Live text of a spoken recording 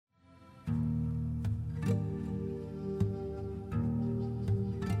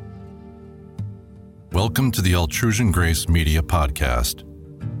Welcome to the Altrusion Grace Media Podcast.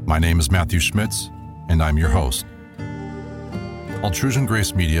 My name is Matthew Schmitz, and I'm your host. Altrusion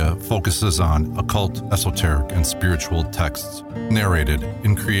Grace Media focuses on occult, esoteric, and spiritual texts narrated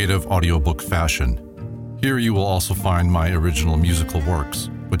in creative audiobook fashion. Here you will also find my original musical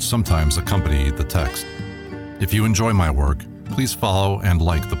works, which sometimes accompany the text. If you enjoy my work, please follow and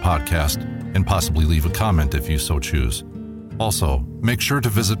like the podcast, and possibly leave a comment if you so choose. Also, make sure to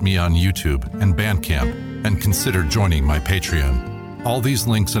visit me on YouTube and Bandcamp, and consider joining my Patreon. All these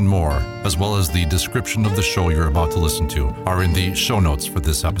links and more, as well as the description of the show you're about to listen to, are in the show notes for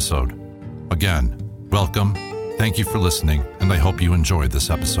this episode. Again, welcome, thank you for listening, and I hope you enjoyed this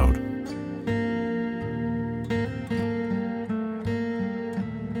episode.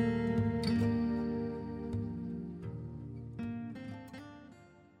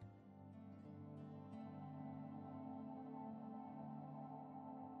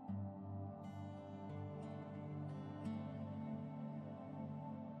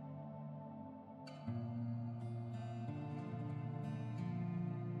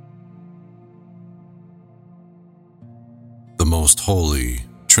 The Most Holy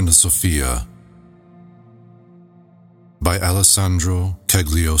Trinosophia by Alessandro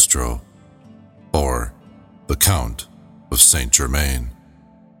Cagliostro, or The Count of Saint Germain.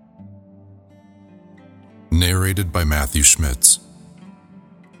 Narrated by Matthew Schmitz.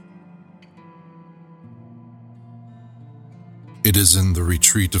 It is in the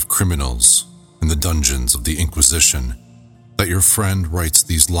retreat of criminals, in the dungeons of the Inquisition, that your friend writes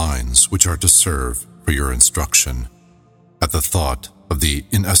these lines which are to serve for your instruction. At the thought of the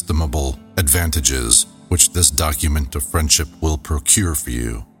inestimable advantages which this document of friendship will procure for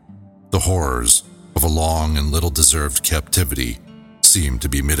you, the horrors of a long and little-deserved captivity seem to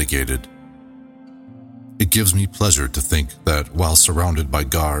be mitigated. It gives me pleasure to think that while surrounded by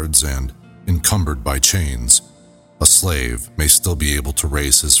guards and encumbered by chains, a slave may still be able to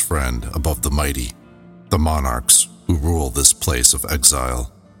raise his friend above the mighty, the monarchs who rule this place of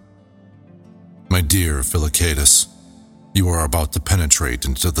exile. My dear Philocatus, you are about to penetrate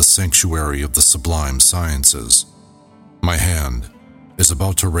into the sanctuary of the sublime sciences. My hand is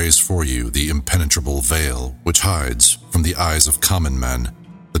about to raise for you the impenetrable veil which hides from the eyes of common men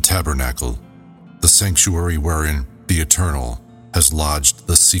the tabernacle, the sanctuary wherein the Eternal has lodged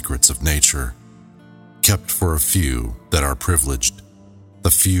the secrets of nature, kept for a few that are privileged, the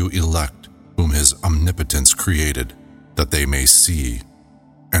few elect whom his omnipotence created, that they may see,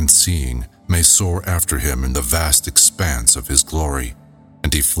 and seeing may soar after him in the vast expanse of his glory,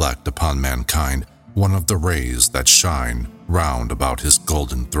 and deflect upon mankind one of the rays that shine round about his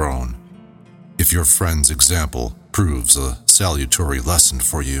golden throne. If your friend's example proves a salutary lesson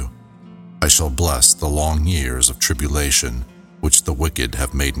for you, I shall bless the long years of tribulation which the wicked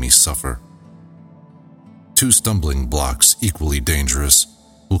have made me suffer. Two stumbling blocks equally dangerous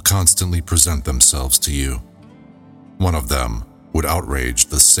will constantly present themselves to you. One of them would outrage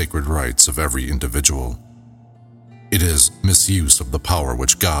the sacred rights of every individual. It is misuse of the power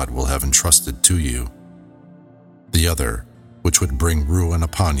which God will have entrusted to you. The other, which would bring ruin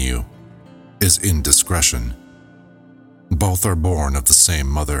upon you, is indiscretion. Both are born of the same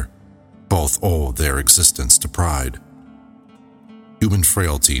mother. Both owe their existence to pride. Human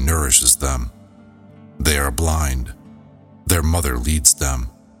frailty nourishes them. They are blind. Their mother leads them.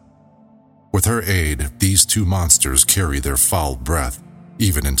 With her aid, these two monsters carry their foul breath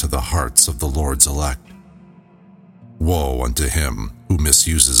even into the hearts of the Lord's elect. Woe unto him who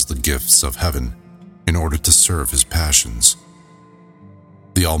misuses the gifts of heaven in order to serve his passions.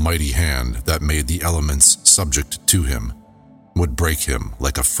 The almighty hand that made the elements subject to him would break him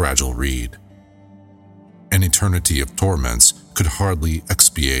like a fragile reed. An eternity of torments could hardly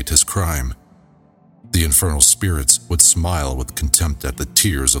expiate his crime. The infernal spirits would smile with contempt at the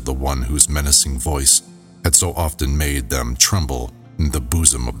tears of the one whose menacing voice had so often made them tremble in the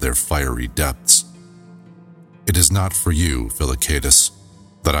bosom of their fiery depths. It is not for you, Philocatus,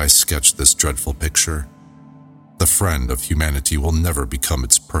 that I sketch this dreadful picture. The friend of humanity will never become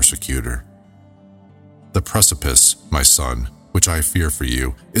its persecutor. The precipice, my son, which I fear for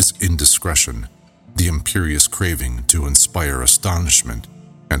you, is indiscretion, the imperious craving to inspire astonishment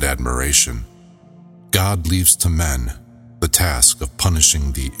and admiration. God leaves to men the task of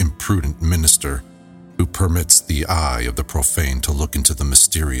punishing the imprudent minister who permits the eye of the profane to look into the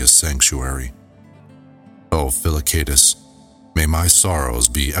mysterious sanctuary. O Philocatus, may my sorrows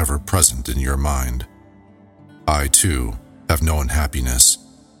be ever present in your mind. I, too, have known happiness,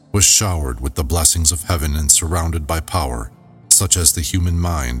 was showered with the blessings of heaven and surrounded by power such as the human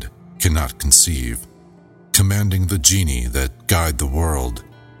mind cannot conceive, commanding the genii that guide the world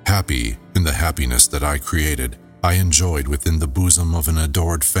Happy in the happiness that I created, I enjoyed within the bosom of an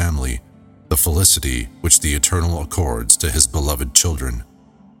adored family the felicity which the Eternal accords to his beloved children.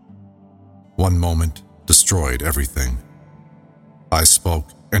 One moment destroyed everything. I spoke,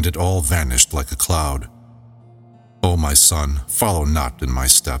 and it all vanished like a cloud. O my son, follow not in my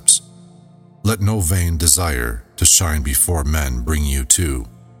steps. Let no vain desire to shine before men bring you to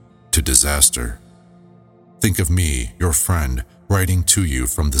disaster. Think of me, your friend, writing to you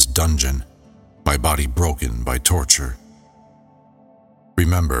from this dungeon, my body broken by torture.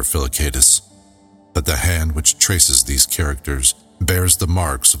 Remember, Philocatus, that the hand which traces these characters bears the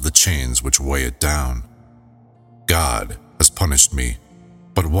marks of the chains which weigh it down. God has punished me,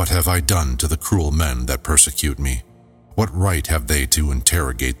 but what have I done to the cruel men that persecute me? What right have they to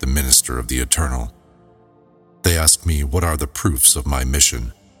interrogate the minister of the Eternal? They ask me what are the proofs of my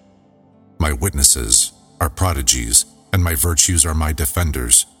mission. My witnesses are prodigies, and my virtues are my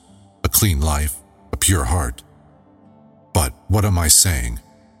defenders, a clean life, a pure heart. But what am I saying?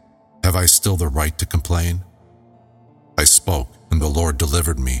 Have I still the right to complain? I spoke, and the Lord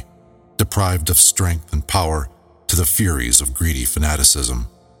delivered me, deprived of strength and power, to the furies of greedy fanaticism.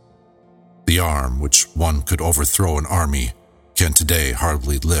 The arm which one could overthrow an army can today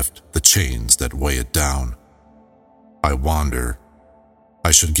hardly lift the chains that weigh it down. I wander.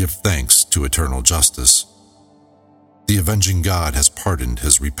 I should give thanks to eternal justice. The avenging God has pardoned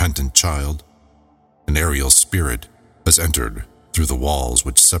his repentant child. An aerial spirit has entered through the walls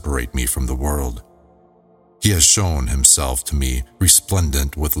which separate me from the world. He has shown himself to me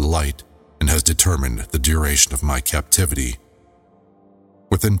resplendent with light and has determined the duration of my captivity.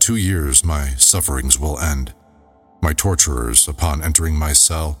 Within 2 years my sufferings will end. My torturers, upon entering my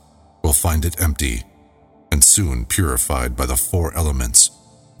cell, will find it empty, and soon purified by the 4 elements,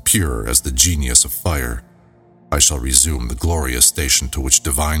 pure as the genius of fire, I shall resume the glorious station to which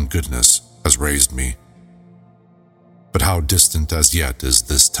divine goodness has raised me. But how distant as yet is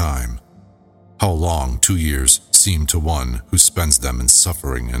this time? How long 2 years seem to one who spends them in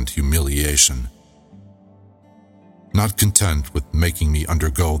suffering and humiliation? Not content with making me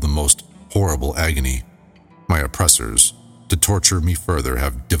undergo the most horrible agony, my oppressors, to torture me further,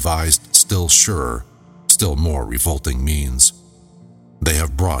 have devised still surer, still more revolting means. They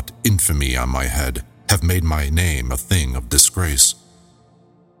have brought infamy on my head, have made my name a thing of disgrace.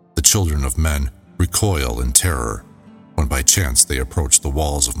 The children of men recoil in terror when by chance they approach the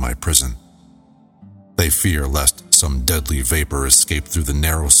walls of my prison. They fear lest some deadly vapor escape through the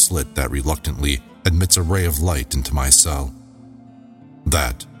narrow slit that reluctantly admits a ray of light into my cell.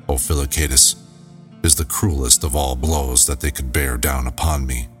 That, O Philocatus, is the cruelest of all blows that they could bear down upon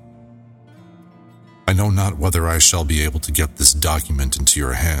me. I know not whether I shall be able to get this document into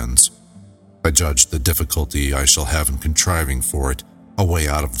your hands. I judge the difficulty I shall have in contriving for it a way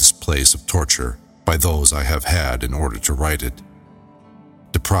out of this place of torture by those I have had in order to write it.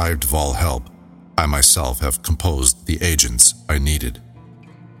 Deprived of all help, I myself have composed the agents I needed.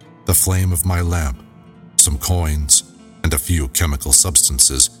 The flame of my lamp, some coins, and a few chemical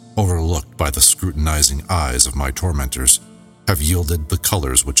substances overlooked by the scrutinizing eyes of my tormentors have yielded the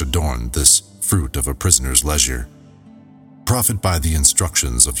colors which adorn this fruit of a prisoner's leisure. Profit by the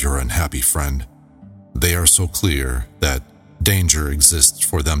instructions of your unhappy friend. They are so clear that danger exists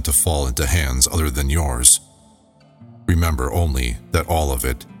for them to fall into hands other than yours. Remember only that all of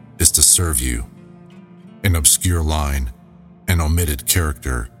it is to serve you. An obscure line, an omitted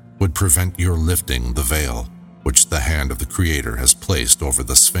character, would prevent your lifting the veil which the hand of the Creator has placed over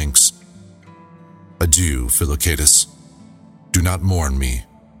the Sphinx. Adieu, Philocatus. Do not mourn me.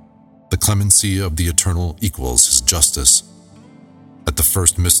 The clemency of the Eternal equals his justice. At the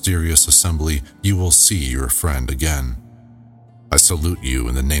first mysterious assembly, you will see your friend again. I salute you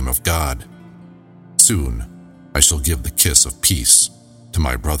in the name of God. Soon, I shall give the kiss of peace to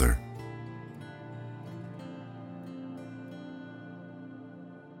my brother.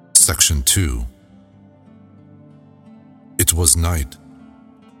 Section 2. It was night.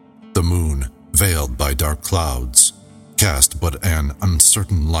 The moon, veiled by dark clouds, cast but an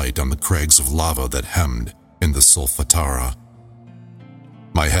uncertain light on the crags of lava that hemmed in the Solfatara.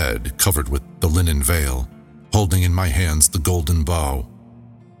 My head covered with the linen veil, holding in my hands the golden bow,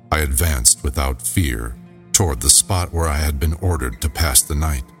 I advanced without fear toward the spot where I had been ordered to pass the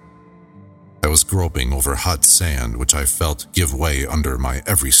night. I was groping over hot sand which I felt give way under my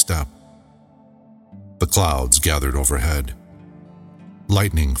every step. The clouds gathered overhead.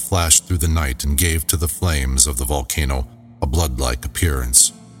 Lightning flashed through the night and gave to the flames of the volcano a blood-like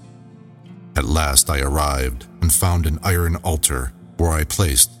appearance. At last I arrived and found an iron altar where I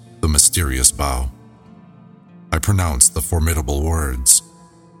placed the mysterious bow. I pronounced the formidable words,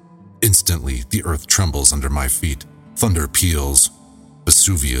 Instantly, the earth trembles under my feet. Thunder peals.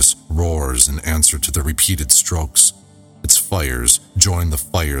 Vesuvius roars in answer to the repeated strokes. Its fires join the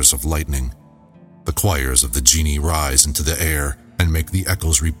fires of lightning. The choirs of the genii rise into the air and make the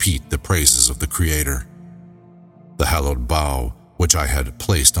echoes repeat the praises of the Creator. The hallowed bough, which I had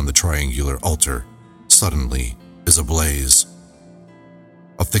placed on the triangular altar, suddenly is ablaze.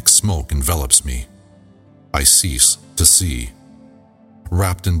 A thick smoke envelops me. I cease to see.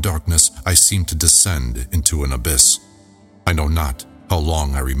 Wrapped in darkness, I seem to descend into an abyss. I know not how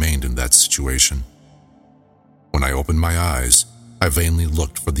long I remained in that situation. When I opened my eyes, I vainly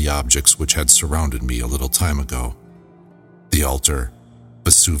looked for the objects which had surrounded me a little time ago. The altar,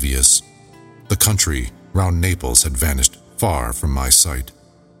 Vesuvius, the country round Naples had vanished far from my sight.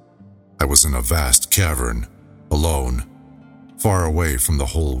 I was in a vast cavern, alone, far away from the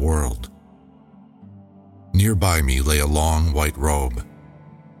whole world. Nearby me lay a long white robe.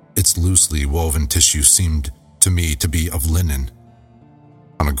 Its loosely woven tissue seemed to me to be of linen.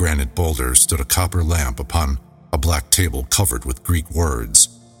 On a granite boulder stood a copper lamp upon a black table covered with Greek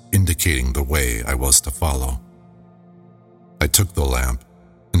words, indicating the way I was to follow. I took the lamp,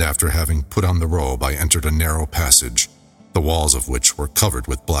 and after having put on the robe, I entered a narrow passage, the walls of which were covered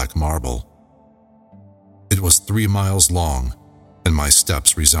with black marble. It was 3 miles long, and my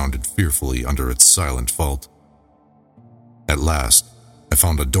steps resounded fearfully under its silent vault. At last, I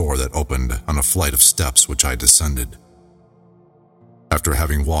found a door that opened on a flight of steps which I descended. After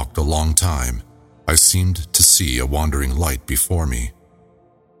having walked a long time, I seemed to see a wandering light before me.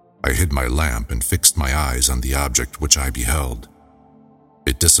 I hid my lamp and fixed my eyes on the object which I beheld.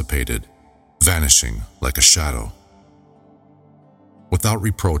 It dissipated, vanishing like a shadow. Without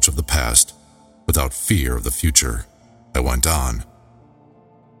reproach of the past, without fear of the future, I went on.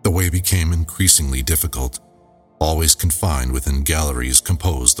 The way became increasingly difficult, always confined within galleries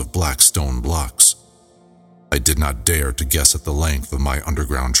composed of black stone blocks. I did not dare to guess at the length of my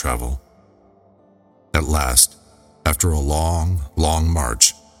underground travel. At last, after a long, long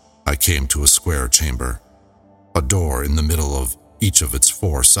march, I came to a square chamber. A door in the middle of each of its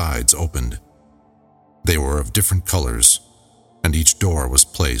 4 sides opened. They were of different colors, and each door was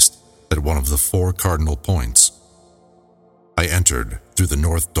placed at one of the 4 cardinal points. I entered through the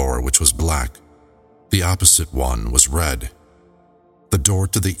north door, which was black. The opposite one was red. The door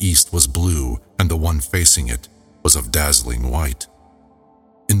to the east was blue, and the one facing it was of dazzling white.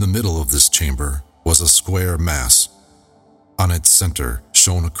 In the middle of this chamber was a square mass. On its center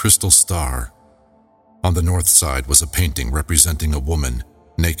shone a crystal star. On the north side was a painting representing a woman,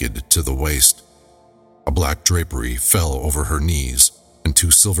 naked to the waist. A black drapery fell over her knees, and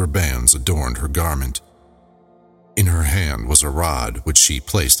 2 silver bands adorned her garment. In her hand was a rod which she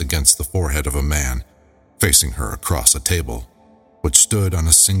placed against the forehead of a man, facing her across a table, which stood on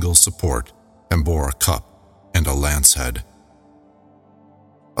a single support and bore a cup and a lance head.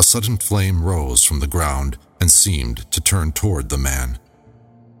 A sudden flame rose from the ground and seemed to turn toward the man.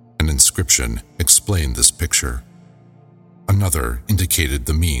 An inscription explained this picture. Another indicated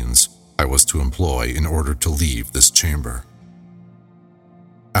the means I was to employ in order to leave this chamber.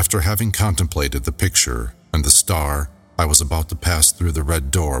 After having contemplated the picture and the star, I was about to pass through the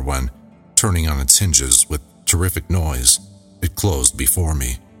red door when, turning on its hinges with terrific noise, it closed before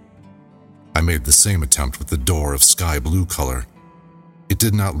me. I made the same attempt with the door of sky blue color. It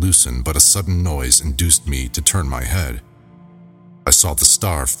did not loosen, but a sudden noise induced me to turn my head. I saw the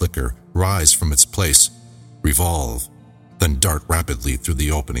star flicker, rise from its place, revolve, then dart rapidly through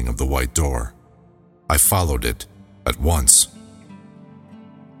the opening of the white door. I followed it at once.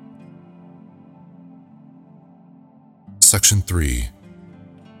 Section 3.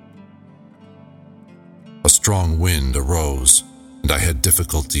 A strong wind arose, and I had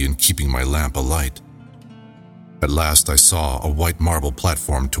difficulty in keeping my lamp alight. At last I saw a white marble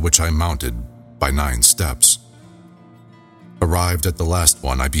platform to which I mounted by 9 steps. Arrived at the last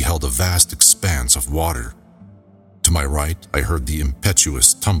one, I beheld a vast expanse of water. To my right, I heard the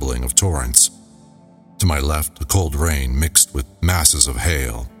impetuous tumbling of torrents. To my left, a cold rain mixed with masses of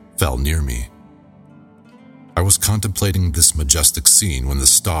hail fell near me. I was contemplating this majestic scene when the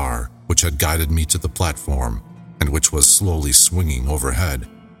star, which had guided me to the platform and which was slowly swinging overhead,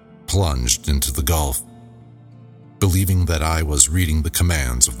 plunged into the gulf. Believing that I was reading the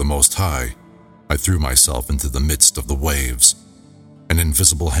commands of the Most High, I threw myself into the midst of the waves. An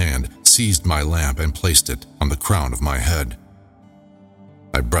invisible hand seized my lamp and placed it on the crown of my head.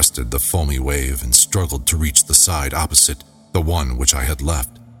 I breasted the foamy wave and struggled to reach the side opposite the one which I had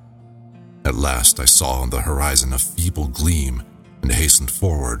left. At last I saw on the horizon a feeble gleam and hastened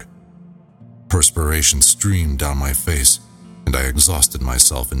forward. Perspiration streamed down my face, and I exhausted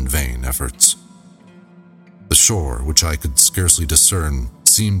myself in vain efforts. The shore, which I could scarcely discern,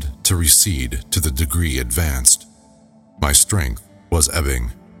 seemed to recede to the degree advanced. My strength was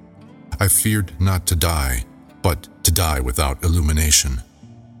ebbing. I feared not to die, but to die without illumination.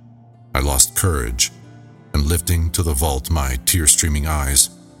 I lost courage, and lifting to the vault my tear-streaming eyes,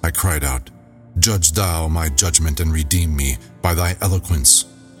 I cried out, "Judge thou my judgment and redeem me. By thy eloquence,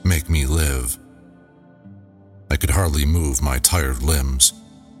 make me live." I could hardly move my tired limbs,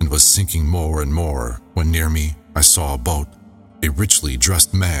 and was sinking more and more when near me I saw a boat. A richly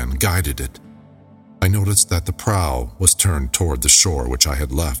dressed man guided it. I noticed that the prow was turned toward the shore which I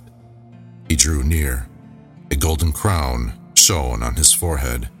had left. He drew near. A golden crown shone on his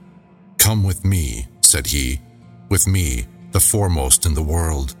forehead. "Come with me," said he, "with me, the foremost in the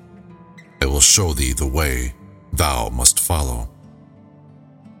world. I will show thee the way thou must follow."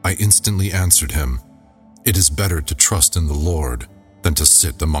 I instantly answered him, "It is better to trust in the Lord than to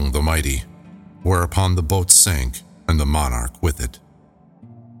sit among the mighty," whereupon the boat sank and the monarch with it.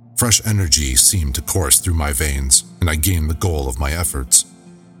 Fresh energy seemed to course through my veins, and I gained the goal of my efforts.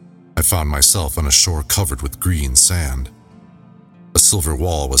 I found myself on a shore covered with green sand. A silver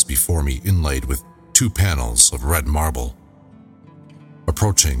wall was before me, inlaid with 2 panels of red marble.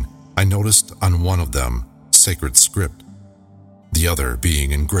 Approaching, I noticed on one of them sacred script, the other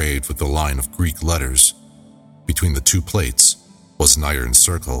being engraved with a line of Greek letters. Between the 2 plates was an iron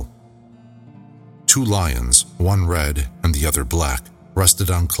circle. 2 lions, one red and the other black, rested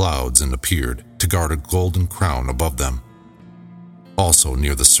on clouds and appeared to guard a golden crown above them. Also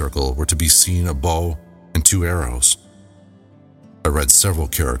near the circle were to be seen a bow and 2 arrows. I read several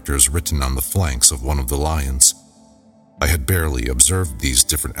characters written on the flanks of one of the lions. I had barely observed these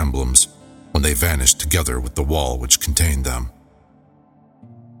different emblems when they vanished together with the wall which contained them.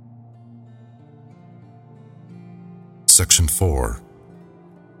 Section 4.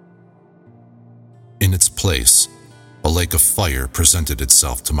 In its place, a lake of fire presented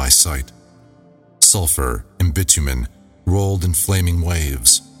itself to my sight. Sulfur and bitumen rolled in flaming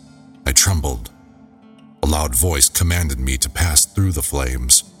waves. I trembled. A loud voice commanded me to pass through the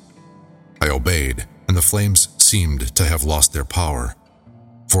flames. I obeyed, and the flames seemed to have lost their power.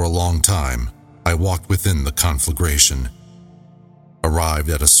 For a long time, I walked within the conflagration. Arrived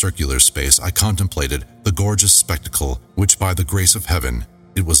at a circular space, I contemplated the gorgeous spectacle which, by the grace of heaven,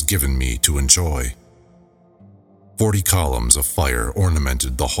 it was given me to enjoy. 40 columns of fire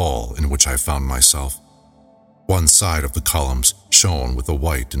ornamented the hall in which I found myself. One side of the columns shone with a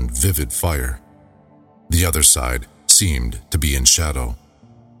white and vivid fire. The other side seemed to be in shadow.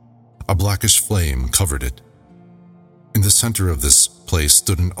 A blackish flame covered it. In the center of this place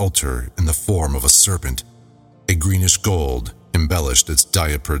stood an altar in the form of a serpent. A greenish gold embellished its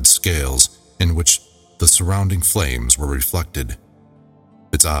diapered scales, in which the surrounding flames were reflected.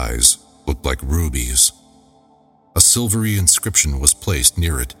 Its eyes looked like rubies. A silvery inscription was placed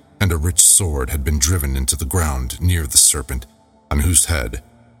near it, and a rich sword had been driven into the ground near the serpent, on whose head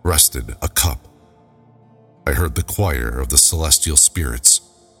rested a cup. I heard the choir of the celestial spirits,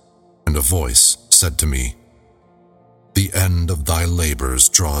 and a voice said to me, "The end of thy labors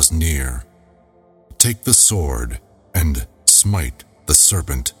draws near. Take the sword and smite the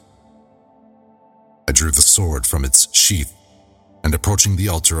serpent." I drew the sword from its sheath, and approaching the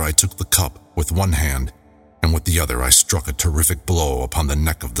altar I took the cup with one hand, and with the other I struck a terrific blow upon the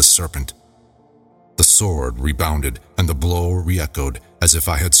neck of the serpent. The sword rebounded, and the blow re-echoed as if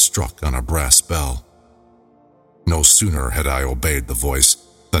I had struck on a brass bell. No sooner had I obeyed the voice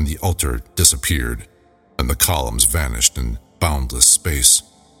than the altar disappeared, and the columns vanished in boundless space.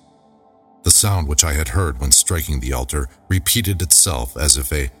 The sound which I had heard when striking the altar repeated itself as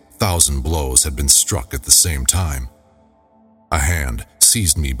if 1,000 blows had been struck at the same time. A hand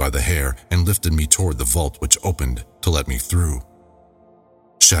seized me by the hair and lifted me toward the vault which opened to let me through.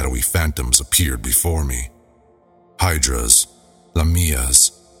 Shadowy phantoms appeared before me. Hydras,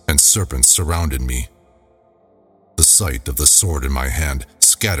 lamias, and serpents surrounded me. The sight of the sword in my hand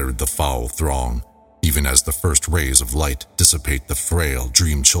scattered the foul throng, even as the first rays of light dissipate the frail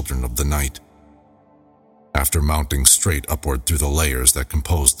dream children of the night. After mounting straight upward through the layers that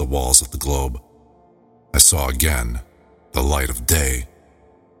composed the walls of the globe, I saw again the light of day.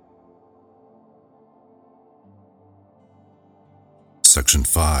 Section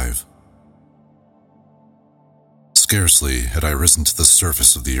 5. Scarcely had I risen to the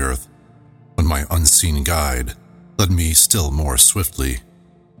surface of the earth when my unseen guide led me still more swiftly.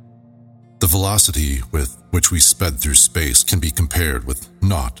 The velocity with which we sped through space can be compared with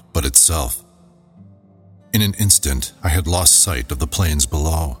naught but itself. In an instant, I had lost sight of the plains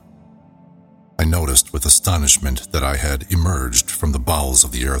below. I noticed with astonishment that I had emerged from the bowels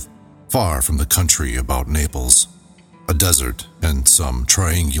of the earth, far from the country about Naples. A desert and some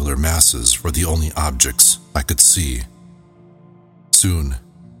triangular masses were the only objects I could see. Soon,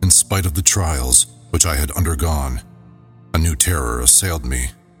 in spite of the trials which I had undergone, a new terror assailed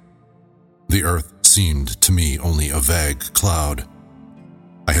me. The earth seemed to me only a vague cloud.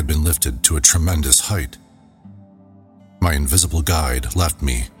 I had been lifted to a tremendous height. My invisible guide left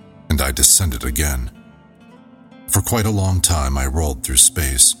me, and I descended again. For quite a long time I rolled through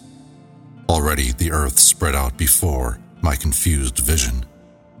space. Already the earth spread out before my confused vision.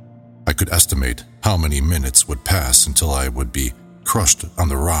 I could estimate how many minutes would pass until I would be crushed on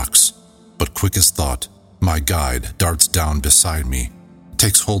the rocks, but quick as thought, my guide darts down beside me,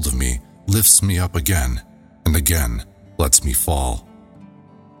 takes hold of me, lifts me up again, and again lets me fall.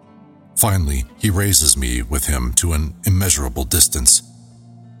 Finally, he raises me with him to an immeasurable distance.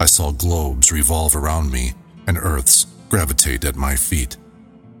 I saw globes revolve around me and earths gravitate at my feet.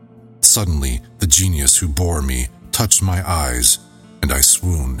 Suddenly, the genius who bore me touched my eyes, and I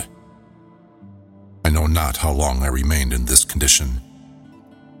swooned. I know not how long I remained in this condition.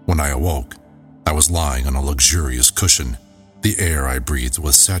 When I awoke, I was lying on a luxurious cushion. The air I breathed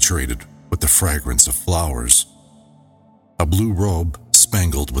was saturated with the fragrance of flowers. A blue robe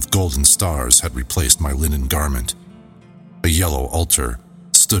spangled with golden stars had replaced my linen garment. A yellow altar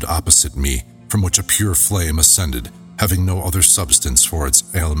stood opposite me, from which a pure flame ascended, having no other substance for its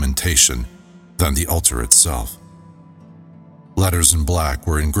alimentation than the altar itself. Letters in black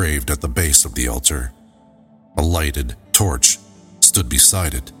were engraved at the base of the altar. A lighted torch stood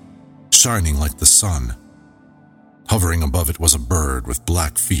beside it, shining like the sun. Hovering above it was a bird with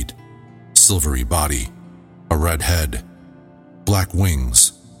black feet, silvery body, a red head, black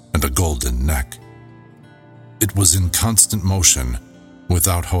wings, and a golden neck. It was in constant motion,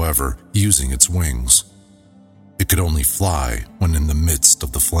 without, however, using its wings. It could only fly when in the midst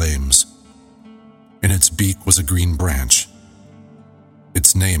of the flames. In its beak was a green branch.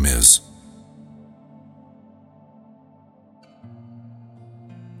 Its name is...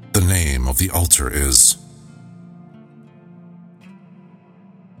 The name of the altar is...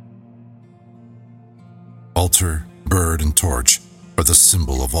 Altar, bird, and torch are the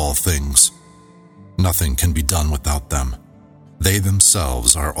symbol of all things. Nothing can be done without them. They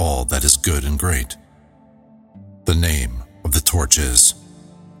themselves are all that is good and great. The name of the torch is...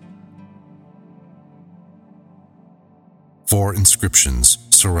 4 inscriptions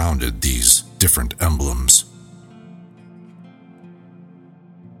surrounded these different emblems.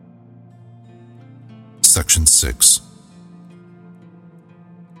 Section 6.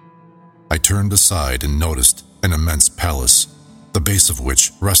 I turned aside and noticed an immense palace, the base of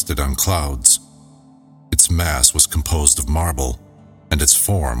which rested on clouds. Its mass was composed of marble, and its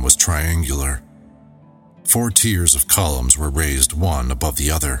form was triangular. 4 tiers of columns were raised one above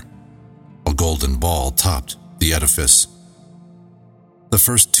the other. A golden ball topped the edifice. The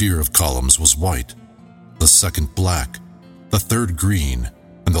first tier of columns was white, the second black, the third green,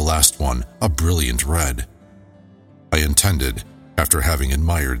 and the last one a brilliant red. I intended, after having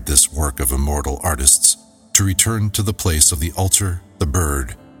admired this work of immortal artists, to return to the place of the altar, the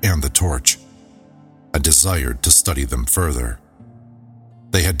bird, and the torch. I desired to study them further.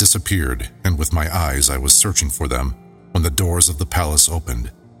 They had disappeared, and with my eyes I was searching for them when the doors of the palace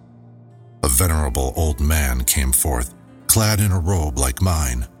opened. A venerable old man came forth, clad in a robe like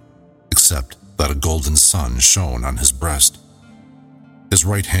mine, except that a golden sun shone on his breast. His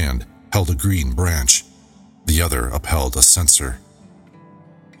right hand held a green branch, the other upheld a censer.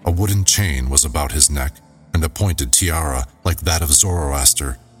 A wooden chain was about his neck, and a pointed tiara like that of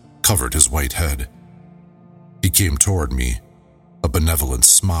Zoroaster covered his white head. He came toward me, a benevolent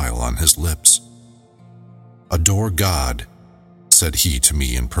smile on his lips. "Adore God," said he to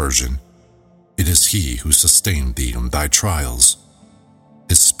me in Persian. "It is he who sustained thee in thy trials.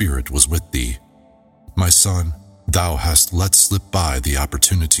 His spirit was with thee. My son, thou hast let slip by the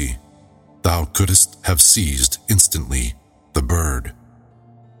opportunity. Thou couldst have seized instantly the bird."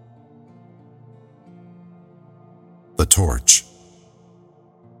 The torch.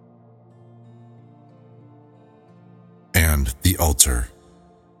 And the altar.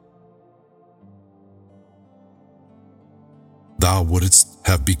 Thou wouldst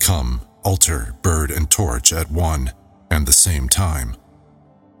have become altar, bird, and torch at one and the same time.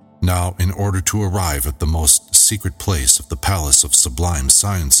 Now, in order to arrive at the most secret place of the palace of sublime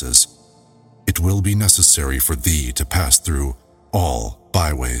sciences, it will be necessary for thee to pass through all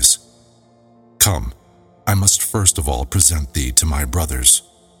byways. Come, I must first of all present thee to my brothers.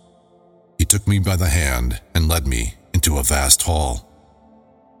 He took me by the hand and led me into a vast hall.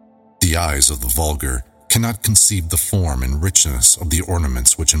 The The eyes of the vulgar cannot conceive the form and richness of the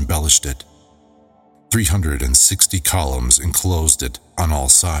ornaments which embellished it. 360 columns enclosed it on all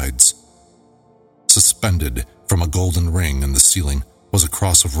sides. Suspended from a golden ring in the ceiling was a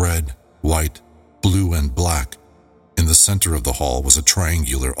cross of red, white, blue, and black. In the center of the hall was a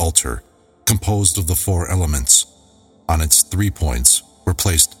triangular altar composed of the 4 elements. On its 3 points were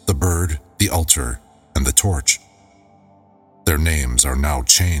placed the bird, the altar, and the torch. "Their names are now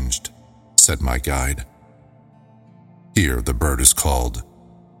changed," said my guide. "Here the bird is called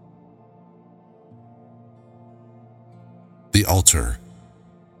the altar,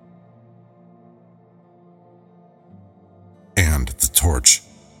 and the torch.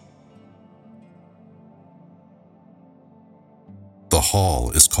 The hall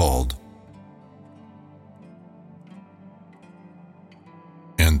is called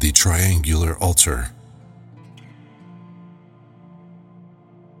and the triangular altar.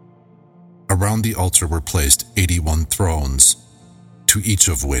 Around the altar were placed 81 thrones, to each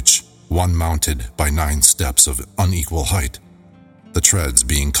of which one mounted by 9 steps of unequal height, the treads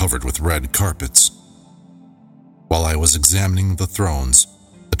being covered with red carpets. While I was examining the thrones,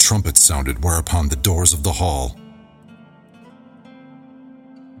 a trumpet sounded, whereupon the doors of the hall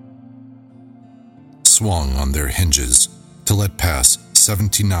swung on their hinges to let pass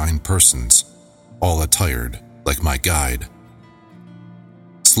 79 persons, all attired like my guide.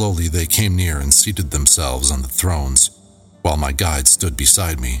 Slowly they came near and seated themselves on the thrones, while my guide stood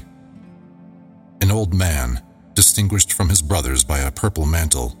beside me. An old man, distinguished from his brothers by a purple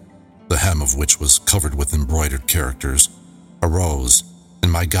mantle, the hem of which was covered with embroidered characters, arose,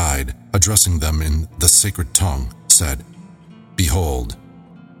 and my guide, addressing them in the sacred tongue, said, "Behold,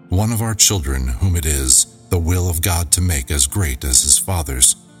 one of our children whom it is the will of God to make as great as his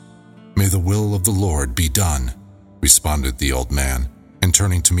fathers." "May the will of the Lord be done," responded the old man, and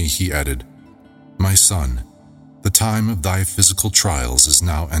turning to me he added, "My son, the time of thy physical trials is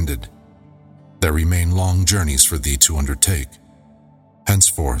now ended. There remain long journeys for thee to undertake.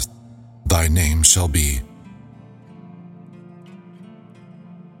 Henceforth, thy name shall be.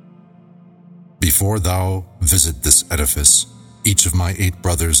 Before thou visit this edifice, each of my 8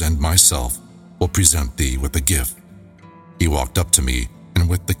 brothers and myself will present thee with a gift." He walked up to me and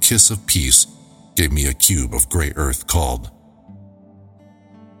with the kiss of peace gave me a cube of gray earth called.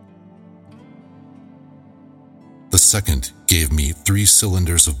 The second gave me 3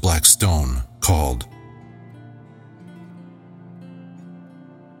 cylinders of black stone called.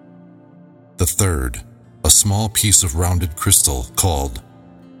 The third, a small piece of rounded crystal called.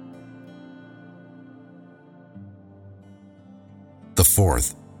 The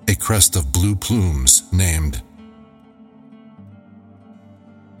fourth, a crest of blue plumes named.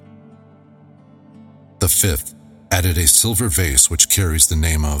 The fifth added a silver vase which carries the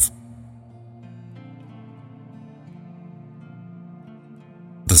name of.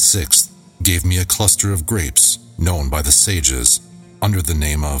 The sixth gave me a cluster of grapes known by the sages under the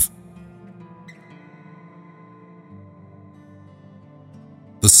name of.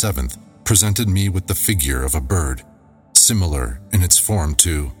 The seventh presented me with the figure of a bird, similar in its form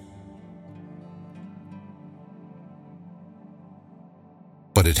to.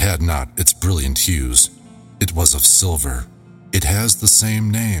 But it had not its brilliant hues. It was of silver. "It has the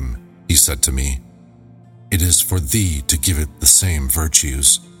same name," he said to me. "It is for thee to give it the same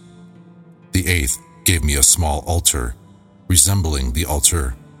virtues." The eighth gave me a small altar, resembling the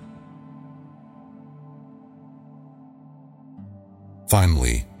altar.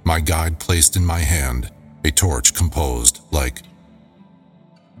 Finally, my guide placed in my hand a torch composed like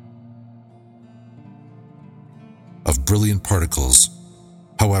of brilliant particles.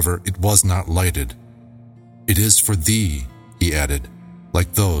 However, it was not lighted. "It is for thee," he added,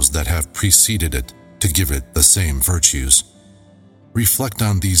 "like those that have preceded it, to give it the same virtues. Reflect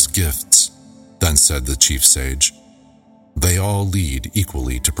on these gifts," then said the chief sage. "They all lead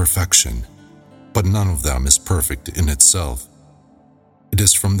equally to perfection, but none of them is perfect in itself. It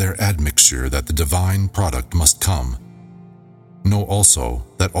is from their admixture that the divine product must come. Know also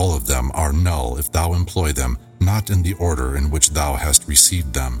that all of them are null if thou employ them not in the order in which thou hast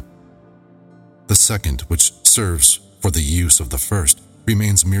received them. The second, which serves for the use of the first,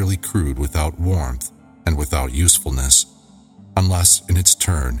 remains merely crude without warmth and without usefulness, unless in its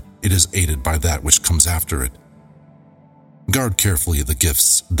turn it is aided by that which comes after it. Guard carefully the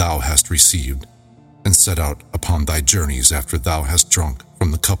gifts thou hast received, and set out upon thy journeys after thou hast drunk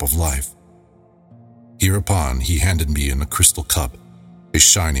from the cup of life." Hereupon he handed me in a crystal cup a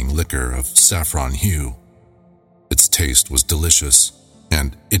shining liquor of saffron hue. Its taste was delicious,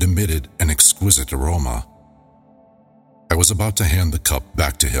 and it emitted an exquisite aroma. I was about to hand the cup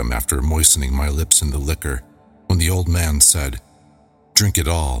back to him after moistening my lips in the liquor, when the old man said, "Drink it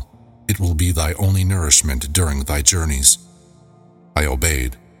all. It will be thy only nourishment during thy journeys." I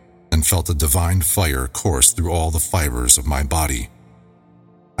obeyed, and felt a divine fire course through all the fibers of my body.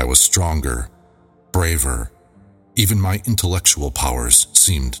 I was stronger, braver. Even my intellectual powers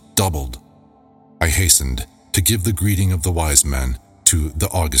seemed doubled. I hastened to give the greeting of the wise men to the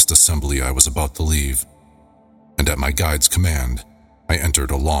august assembly I was about to leave, and at my guide's command, I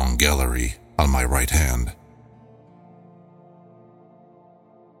entered a long gallery on my right hand.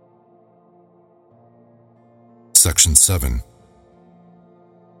 Section 7.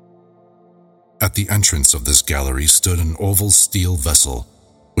 At the entrance of this gallery stood an oval steel vessel,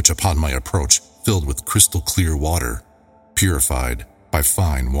 which upon my approach filled with crystal clear water, purified by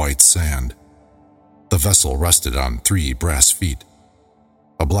fine white sand. The vessel rested on 3 brass feet.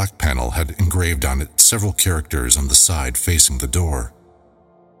 A black panel had engraved on it several characters on the side facing the door.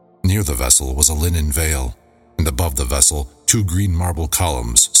 Near the vessel was a linen veil, and above the vessel 2 green marble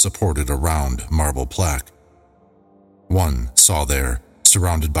columns supported a round marble plaque. One saw there,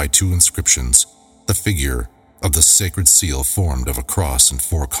 surrounded by 2 inscriptions, the figure of the sacred seal formed of a cross in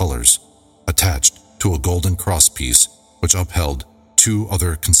 4 colors, attached to a golden crosspiece which upheld 2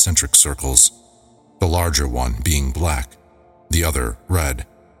 other concentric circles, the larger one being black, the other red.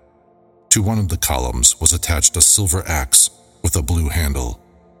 To one of the columns was attached a silver axe with a blue handle.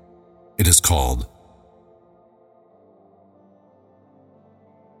 It is called.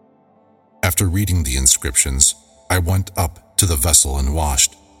 After reading the inscriptions, I went up to the vessel and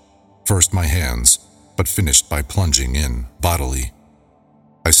washed, first my hands, but finished by plunging in bodily.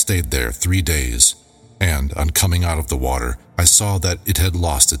 I stayed there 3 days, and on coming out of the water, I saw that it had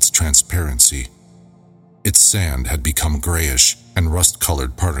lost its transparency. Its sand had become grayish, and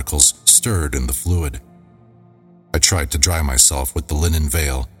rust-colored particles stirred in the fluid. I tried to dry myself with the linen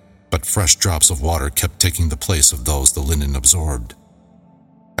veil, but fresh drops of water kept taking the place of those the linen absorbed.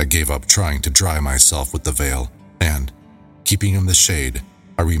 I gave up trying to dry myself with the veil, and, keeping in the shade,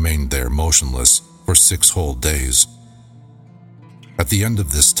 I remained there motionless for 6 whole days. At the end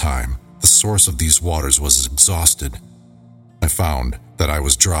of this time, the source of these waters was exhausted. I found that I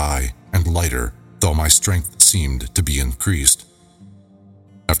was dry and lighter, though my strength seemed to be increased.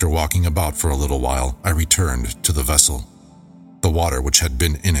 After walking about for a little while, I returned to the vessel. The water which had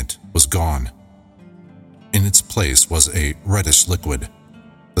been in it was gone. In its place was a reddish liquid.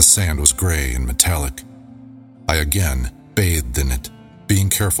 The sand was gray and metallic. I again bathed in it, being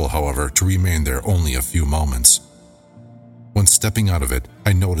careful, however, to remain there only a few moments. When stepping out of it,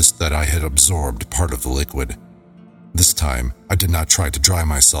 I noticed that I had absorbed part of the liquid. This time, I did not try to dry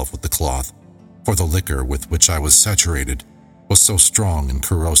myself with the cloth, for the liquor with which I was saturated was so strong and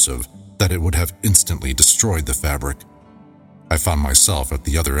corrosive that it would have instantly destroyed the fabric. I found myself at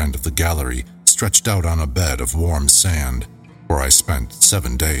the other end of the gallery, stretched out on a bed of warm sand, where I spent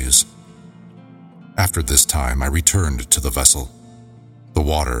 7 days. After this time, I returned to the vessel. The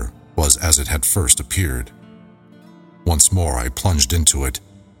water was as it had first appeared. Once more I plunged into it,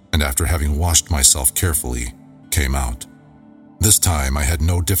 and after having washed myself carefully, came out. This time I had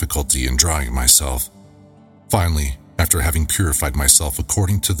no difficulty in drying myself. Finally, after having purified myself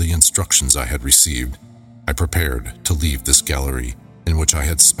according to the instructions I had received, I prepared to leave this gallery, in which I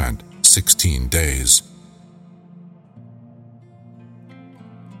had spent 16 days.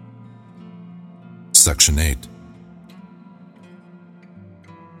 Section 8.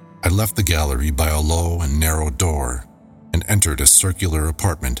 I left the gallery by a low and narrow door, and entered a circular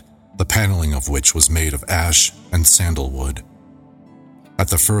apartment, the paneling of which was made of ash and sandalwood. At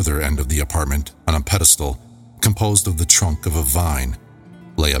the further end of the apartment, on a pedestal, composed of the trunk of a vine,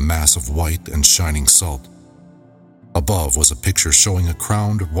 lay a mass of white and shining salt. Above was a picture showing a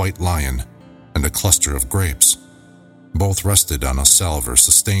crowned white lion and a cluster of grapes. Both rested on a salver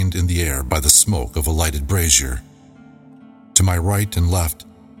sustained in the air by the smoke of a lighted brazier. To my right and left,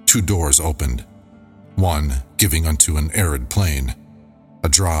 2 doors opened, one giving unto an arid plain. A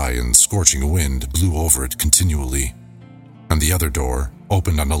dry and scorching wind blew over it continually, and the other door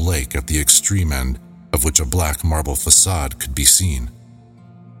opened on a lake at the extreme end of which a black marble facade could be seen.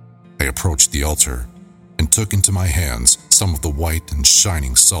 I approached the altar and took into my hands some of the white and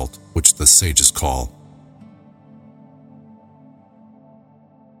shining salt which the sages call,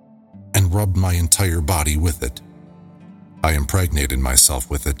 and rubbed my entire body with it. I impregnated myself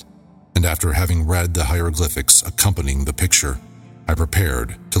with it, and after having read the hieroglyphics accompanying the picture, I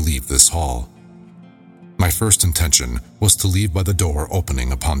prepared to leave this hall. My first intention was to leave by the door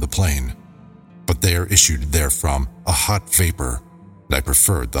opening upon the plain, but there issued therefrom a hot vapor, and I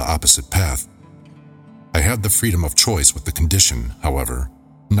preferred the opposite path. I had the freedom of choice with the condition, however,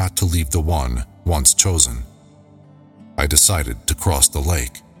 not to leave the one once chosen. I decided to cross the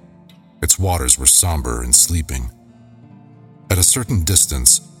lake. Its waters were somber and sleeping. At a certain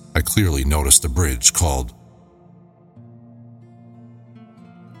distance, I clearly noticed a bridge called.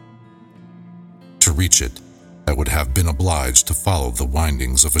 To reach it, I would have been obliged to follow the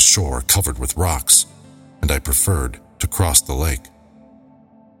windings of a shore covered with rocks, and I preferred to cross the lake.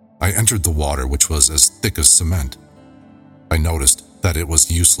 I entered the water, which was as thick as cement. I noticed that it was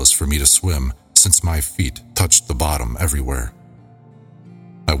useless for me to swim since my feet touched the bottom everywhere.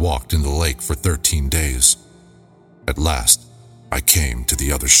 I walked in the lake for 13 days. At last, I came to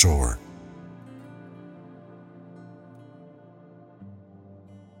the other shore.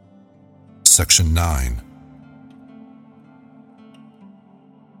 Section 9.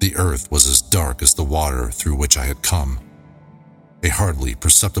 The earth was as dark as the water through which I had come. A hardly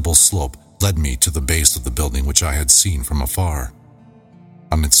perceptible slope led me to the base of the building which I had seen from afar.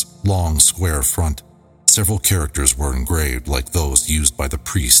 On its long square front, several characters were engraved like those used by the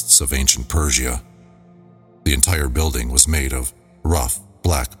priests of ancient Persia. The entire building was made of rough,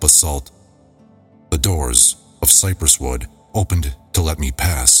 black basalt. The doors, of cypress wood, opened to let me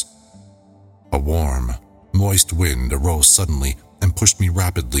pass. A warm, moist wind arose suddenly and pushed me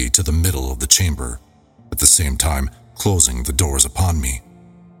rapidly to the middle of the chamber, at the same time closing the doors upon me.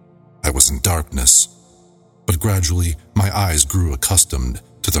 I was in darkness, but gradually my eyes grew accustomed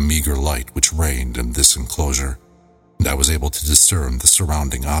to the meager light which reigned in this enclosure, and I was able to discern the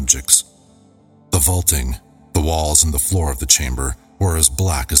surrounding objects. The vaulting, the walls and the floor of the chamber were as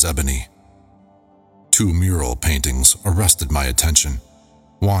black as ebony. 2 mural paintings arrested my attention.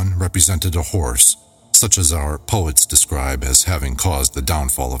 One represented a horse, such as our poets describe as having caused the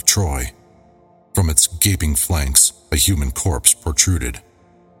downfall of Troy. From its gaping flanks, a human corpse protruded.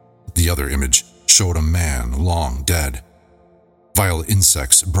 The other image showed a man long dead. Vile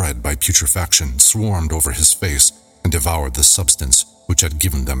insects bred by putrefaction swarmed over his face and devoured the substance which had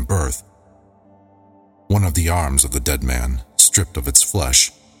given them birth. One of the arms of the dead man, stripped of its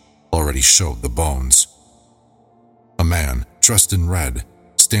flesh, already showed the bones. A man, dressed in red,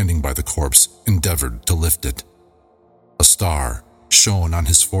 standing by the corpse, endeavored to lift it. A star shone on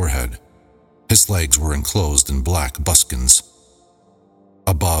his forehead. His legs were enclosed in black buskins.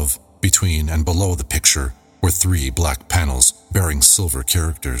 Above, between, and below the picture were 3 black panels bearing silver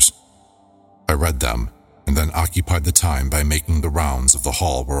characters. I read them, and then occupied the time by making the rounds of the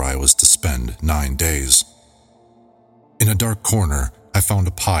hall where I was to spend 9 days. In a dark corner, I found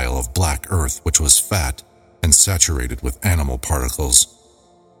a pile of black earth which was fat and saturated with animal particles.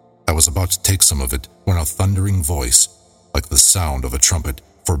 I was about to take some of it when a thundering voice, like the sound of a trumpet,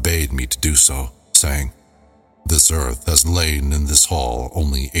 forbade me to do so, saying, "This earth has lain in this hall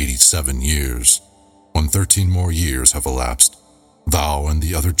only 87 years. When 13 more years have elapsed, thou and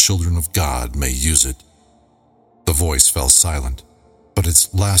the other children of God may use it." The voice fell silent, but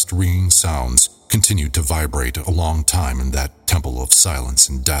its last ringing sounds continued to vibrate a long time in that temple of silence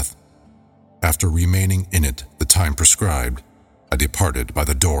and death. After remaining in it the time prescribed, I departed by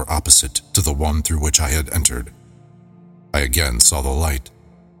the door opposite to the one through which I had entered. I again saw the light,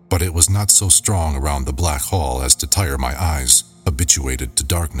 but it was not so strong around the black hall as to tire my eyes, habituated to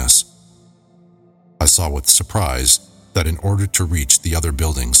darkness. I saw with surprise that in order to reach the other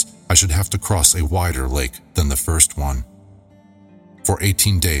buildings, I should have to cross a wider lake than the first one. For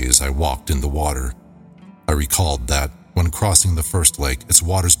 18 days I walked in the water. I recalled that, when crossing the first lake, its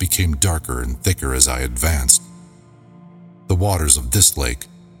waters became darker and thicker as I advanced. The waters of this lake,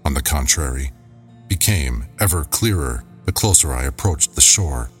 on the contrary, became ever clearer the closer I approached the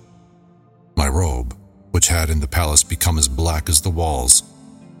shore. My robe, which had in the palace become as black as the walls,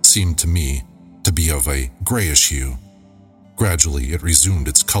 seemed to me to be of a grayish hue. Gradually it resumed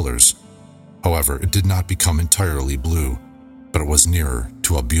its colors. However, it did not become entirely blue, but it was nearer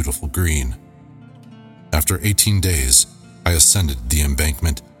to a beautiful green. After 18 days, I ascended the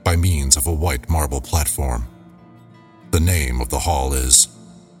embankment by means of a white marble platform. The name of the hall is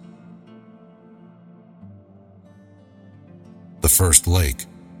the First Lake.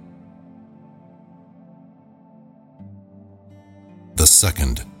 The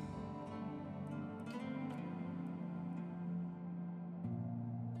Second.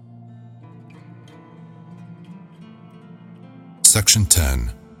 Section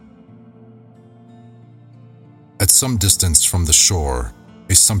 10. At some distance from the shore,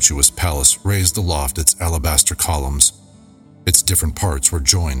 a sumptuous palace raised aloft its alabaster columns. Its different parts were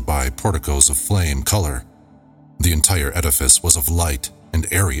joined by porticos of flame color. The entire edifice was of light and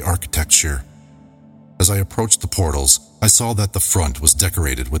airy architecture. As I approached the portals, I saw that the front was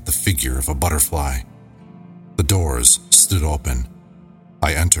decorated with the figure of a butterfly. doors stood open.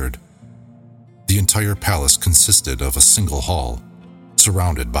 I entered. The entire palace consisted of a single hall,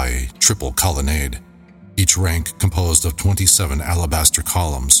 surrounded by a triple colonnade, each rank composed of 27 alabaster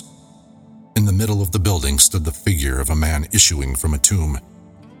columns. In the middle of the building stood the figure of a man issuing from a tomb.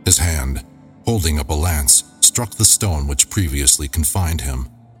 His hand, holding up a lance, struck the stone which previously confined him.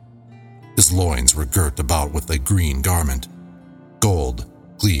 His loins were girt about with a green garment. Gold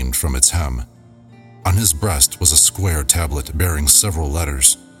gleamed from its hem. On his breast was a square tablet bearing several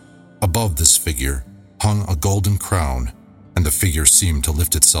letters. Above this figure hung a golden crown, and the figure seemed to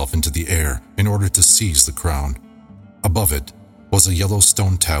lift itself into the air in order to seize the crown. Above it was a yellow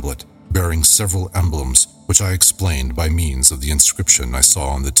stone tablet bearing several emblems, which I explained by means of the inscription I saw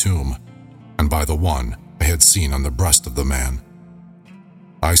on the tomb, and by the one I had seen on the breast of the man.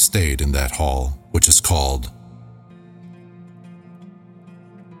 I stayed in that hall, which is called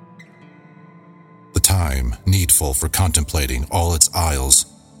the time needful for contemplating all its aisles,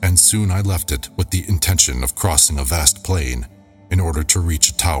 and soon I left it with the intention of crossing a vast plain in order to reach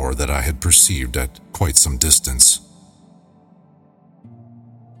a tower that I had perceived at quite some distance.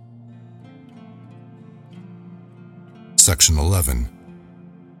 Section 11.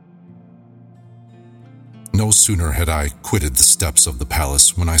 No sooner had I quitted the steps of the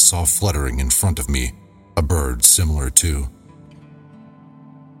palace when I saw fluttering in front of me a bird similar to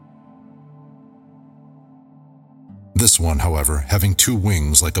this one, however, having two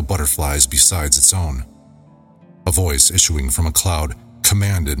wings like a butterfly's besides its own. A voice issuing from a cloud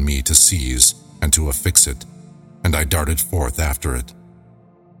commanded me to seize and to affix it, and I darted forth after it.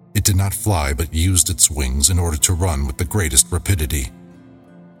 It did not fly but used its wings in order to run with the greatest rapidity.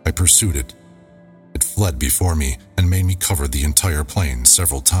 I pursued it. It fled before me and made me cover the entire plain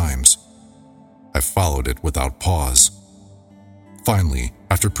several times. I followed it without pause. Finally,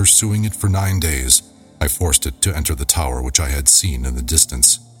 after pursuing it for 9 days, I forced it to enter the tower which I had seen in the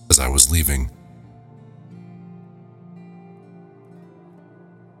distance as I was leaving.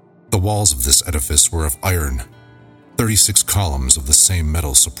 The walls of this edifice were of iron. 36 columns of the same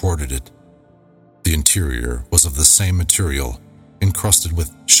metal supported it. The interior was of the same material, encrusted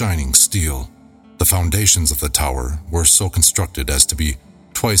with shining steel. The foundations of the tower were so constructed as to be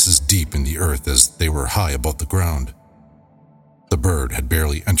twice as deep in the earth as they were high above the ground. The bird had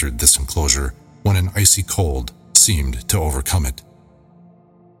barely entered this enclosure when an icy cold seemed to overcome it.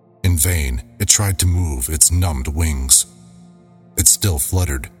 In vain, it tried to move its numbed wings. It still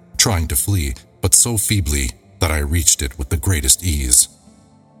fluttered, trying to flee, but so feebly that I reached it with the greatest ease.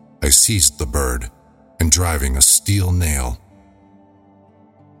 I seized the bird, and driving a steel nail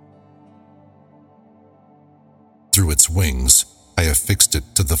through its wings, I affixed it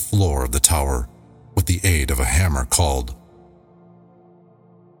to the floor of the tower with the aid of a hammer called.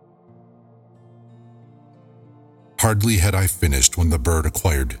 Hardly had I finished when the bird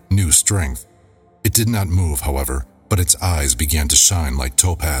acquired new strength. It did not move, however, but its eyes began to shine like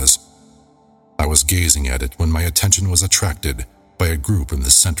topaz. I was gazing at it when my attention was attracted by a group in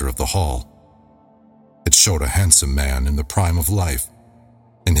the center of the hall. It showed a handsome man in the prime of life.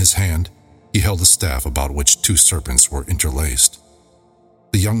 In his hand, he held a staff about which 2 serpents were interlaced.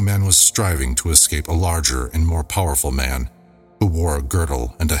 The young man was striving to escape a larger and more powerful man, who wore a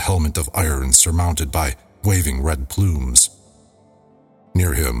girdle and a helmet of iron surmounted by waving red plumes.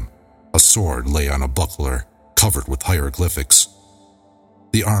 Near him, a sword lay on a buckler covered with hieroglyphics.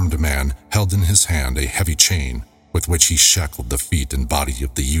 The armed man held in his hand a heavy chain with which he shackled the feet and body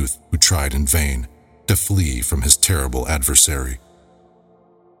of the youth who tried in vain to flee from his terrible adversary.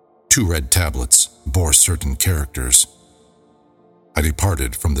 2 red tablets bore certain characters. I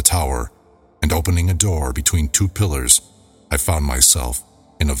departed from the tower, and opening a door between 2 pillars, I found myself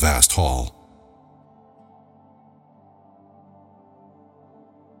in a vast hall.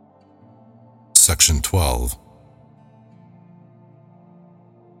 Section 12.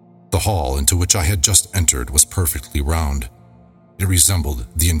 The hall into which I had just entered was perfectly round. It resembled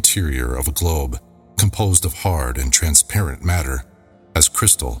the interior of a globe, composed of hard and transparent matter, as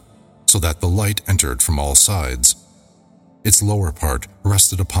crystal, so that the light entered from all sides. Its lower part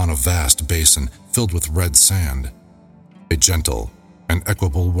rested upon a vast basin filled with red sand. A gentle and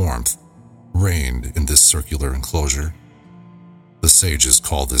equable warmth reigned in this circular enclosure. The sages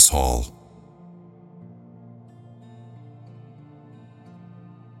call this hall.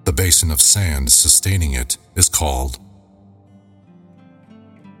 The basin of sand sustaining it is called.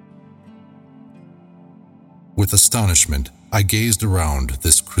 With astonishment, I gazed around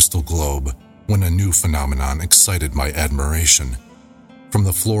this crystal globe when a new phenomenon excited my admiration. From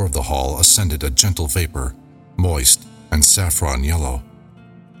the floor of the hall ascended a gentle vapor, moist and saffron yellow.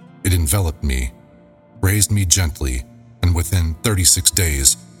 It enveloped me. raised me gently, and within 36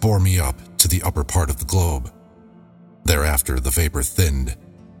 days bore me up to the upper part of the globe. Thereafter the vapor thinned.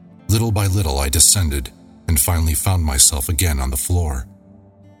 Little by little I descended, and finally found myself again on the floor.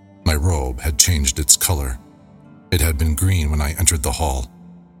 My robe had changed its color. It had been green when I entered the hall,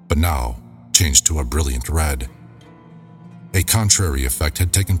 but now changed to a brilliant red. A contrary effect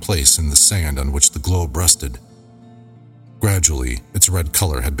had taken place in the sand on which the globe rested. Gradually, its red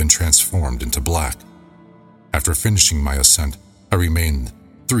color had been transformed into black. After finishing my ascent, I remained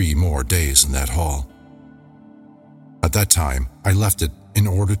 3 more days in that hall. At that time, I left it in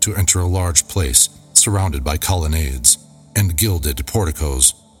order to enter a large place surrounded by colonnades and gilded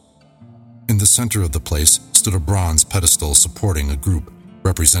porticos. In the center of the place stood a bronze pedestal supporting a group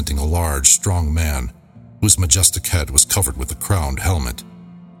representing a large, strong man whose majestic head was covered with a crowned helmet.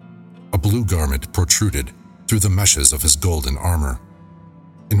 A blue garment protruded through the meshes of his golden armor.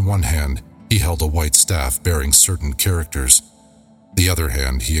 In one hand, he held a white staff bearing certain characters. The other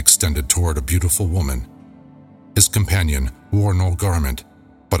hand he extended toward a beautiful woman. His companion wore no garment,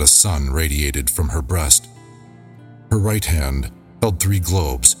 but a sun radiated from her breast. Her right hand held 3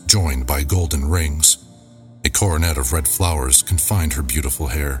 globes joined by golden rings. A coronet of red flowers confined her beautiful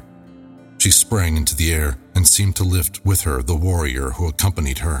hair. She sprang into the air and seemed to lift with her the warrior who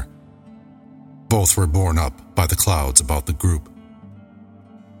accompanied her. Both were borne up by the clouds about the group.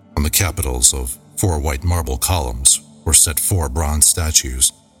 On the capitals of 4 white marble columns were set 4 bronze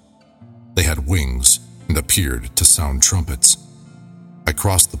statues. They had wings and appeared to sound trumpets. I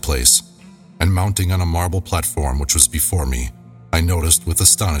crossed the place, and mounting on a marble platform which was before me, I noticed with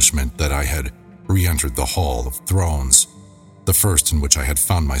astonishment that I had re-entered the Hall of Thrones, the first in which I had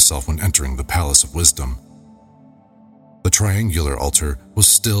found myself when entering the Palace of Wisdom. The triangular altar was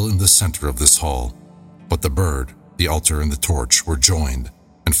still in the center of this hall, but the bird, the altar, and the torch were joined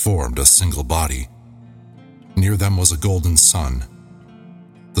and formed a single body. Near them was a golden sun.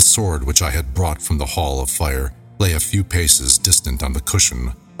 The sword which I had brought from the Hall of Fire lay a few paces distant on the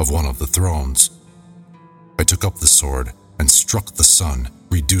cushion of one of the thrones. I took up the sword and struck the sun,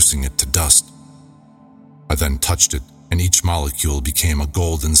 reducing it to dust. I then touched it, and each molecule became a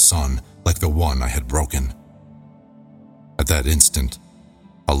golden sun like the one I had broken. At that instant,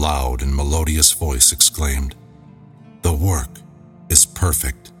 a loud and melodious voice exclaimed, "The work is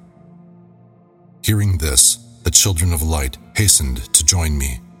perfect." Hearing this, the children of light hastened to join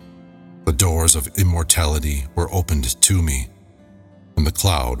me. The doors of immortality were opened to me, and the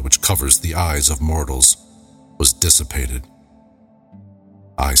cloud which covers the eyes of mortals was dissipated.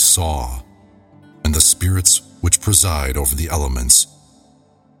 I saw, and the spirits which preside over the elements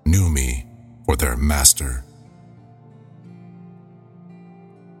knew me for their master.